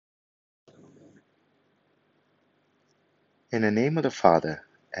In the name of the Father,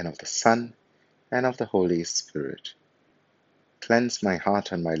 and of the Son, and of the Holy Spirit. Cleanse my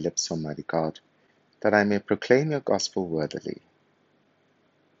heart and my lips, Almighty God, that I may proclaim your gospel worthily.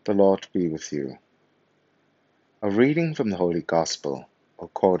 The Lord be with you. A reading from the Holy Gospel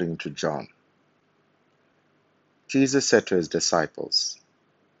according to John. Jesus said to his disciples,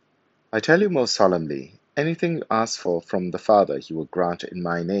 I tell you most solemnly, anything you ask for from the Father he will grant in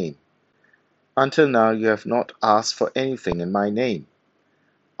my name. Until now you have not asked for anything in my name.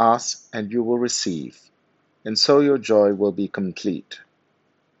 Ask and you will receive, and so your joy will be complete.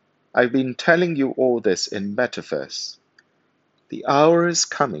 I've been telling you all this in metaphors. The hour is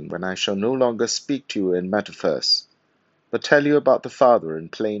coming when I shall no longer speak to you in metaphors, but tell you about the Father in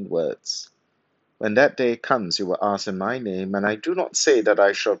plain words. When that day comes, you will ask in my name, and I do not say that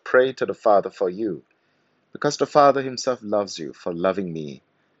I shall pray to the Father for you, because the Father himself loves you for loving me,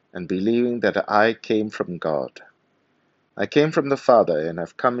 and believing that I came from God. I came from the Father and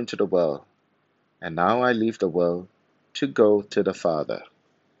have come into the world, and now I leave the world to go to the Father.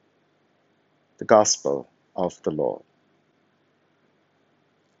 The Gospel of the Lord.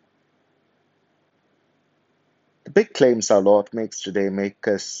 The big claims our Lord makes today make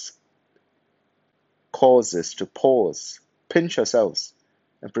us cause us to pause, pinch ourselves,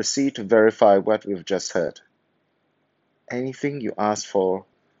 and proceed to verify what we've just heard. Anything you ask for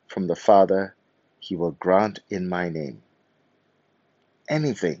from the Father, he will grant in my name.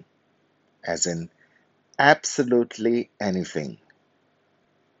 Anything, as in absolutely anything.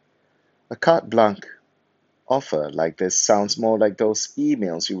 A carte blanche offer like this sounds more like those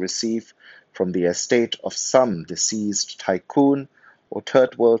emails you receive from the estate of some deceased tycoon or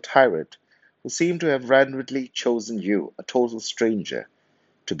third world tyrant who seem to have randomly chosen you, a total stranger,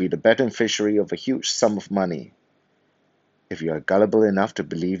 to be the beneficiary of a huge sum of money. If you are gullible enough to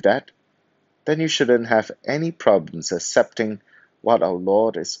believe that, then you shouldn't have any problems accepting what our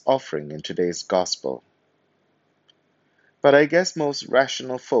Lord is offering in today's gospel. But I guess most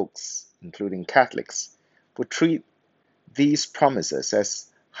rational folks, including Catholics, would treat these promises as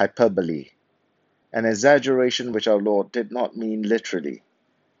hyperbole, an exaggeration which our Lord did not mean literally.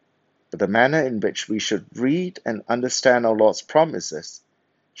 But the manner in which we should read and understand our Lord's promises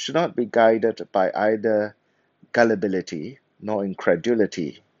should not be guided by either gullibility nor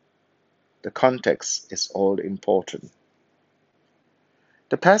incredulity. The context is all important.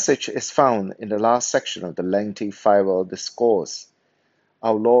 The passage is found in the last section of the lengthy farewell discourse,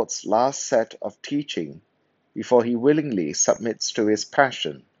 our Lord's last set of teaching before he willingly submits to his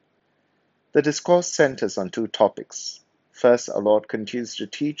passion. The discourse centers on two topics. First, our Lord continues to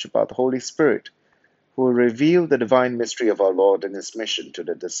teach about the Holy Spirit, who will reveal the divine mystery of our Lord and his mission to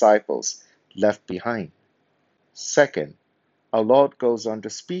the disciples left behind. Second, our Lord goes on to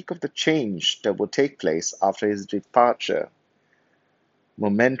speak of the change that will take place after his departure.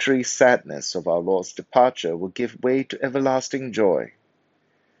 Momentary sadness of our Lord's departure will give way to everlasting joy.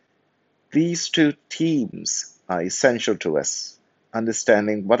 These two themes are essential to us,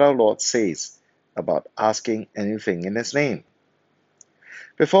 understanding what our Lord says about asking anything in his name.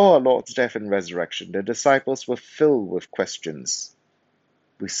 Before our Lord's death and resurrection, the disciples were filled with questions.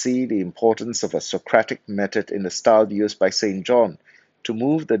 We see the importance of a Socratic method in the style used by St. John to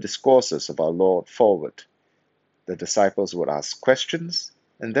move the discourses of our Lord forward. The disciples would ask questions,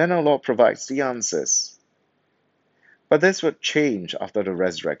 and then our Lord provides the answers. But this would change after the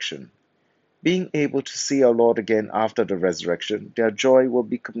resurrection. Being able to see our Lord again after the resurrection, their joy will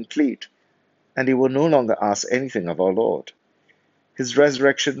be complete, and they will no longer ask anything of our Lord. His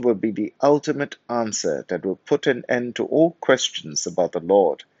resurrection will be the ultimate answer that will put an end to all questions about the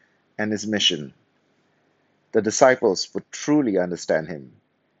Lord and his mission. The disciples would truly understand him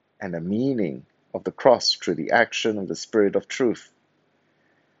and the meaning of the cross through the action of the Spirit of truth.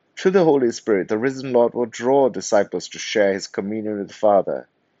 Through the Holy Spirit, the risen Lord will draw disciples to share his communion with the Father,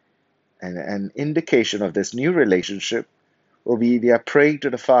 and an indication of this new relationship will be their praying to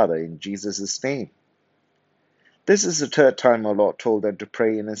the Father in Jesus' name. This is the third time our Lord told them to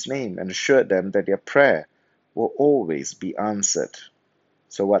pray in his name and assured them that their prayer will always be answered.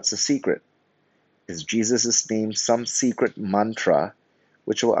 So what's the secret? Is Jesus' name some secret mantra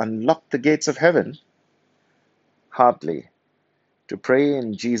which will unlock the gates of heaven? Hardly. To pray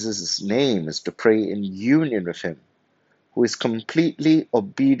in Jesus' name is to pray in union with him, who is completely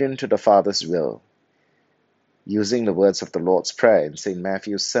obedient to the Father's will. Using the words of the Lord's Prayer in St.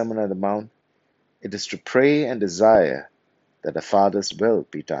 Matthew's Sermon on the Mount, it is to pray and desire that the Father's will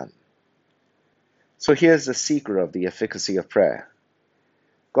be done. So here's the secret of the efficacy of prayer.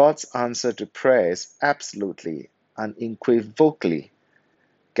 God's answer to prayer is absolutely, unequivocally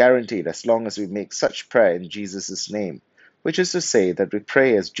guaranteed as long as we make such prayer in Jesus' name, which is to say that we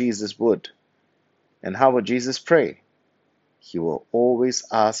pray as Jesus would. And how would Jesus pray? He will always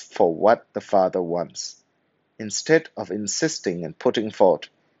ask for what the Father wants, instead of insisting and putting forth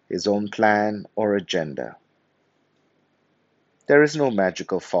his own plan or agenda. There is no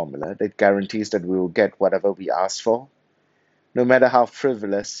magical formula that guarantees that we will get whatever we ask for, no matter how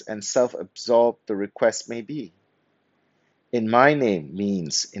frivolous and self-absorbed the request may be. In my name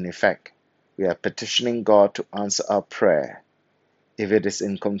means, in effect, we are petitioning God to answer our prayer, if it is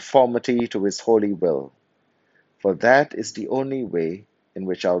in conformity to his holy will, for that is the only way in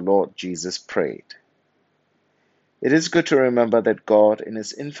which our Lord Jesus prayed. It is good to remember that God, in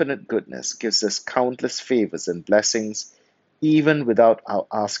his infinite goodness, gives us countless favors and blessings even without our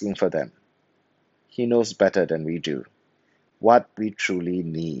asking for them. He knows better than we do what we truly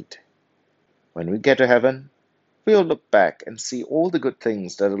need. When we get to heaven, we'll look back and see all the good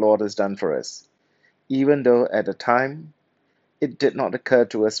things that the Lord has done for us, even though at the time it did not occur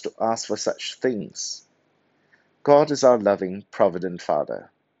to us to ask for such things. God is our loving, provident Father.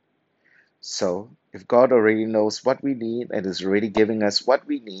 So, if God already knows what we need and is already giving us what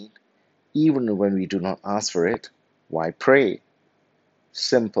we need, even when we do not ask for it, why pray?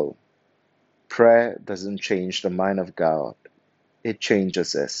 Simple. Prayer doesn't change the mind of God, it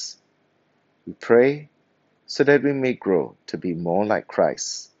changes us. We pray so that we may grow to be more like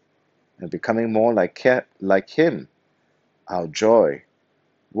Christ, and becoming more like Him, our joy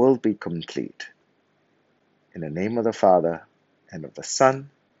will be complete. In the name of the Father, and of the Son,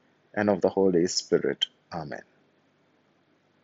 and of the Holy Spirit. Amen.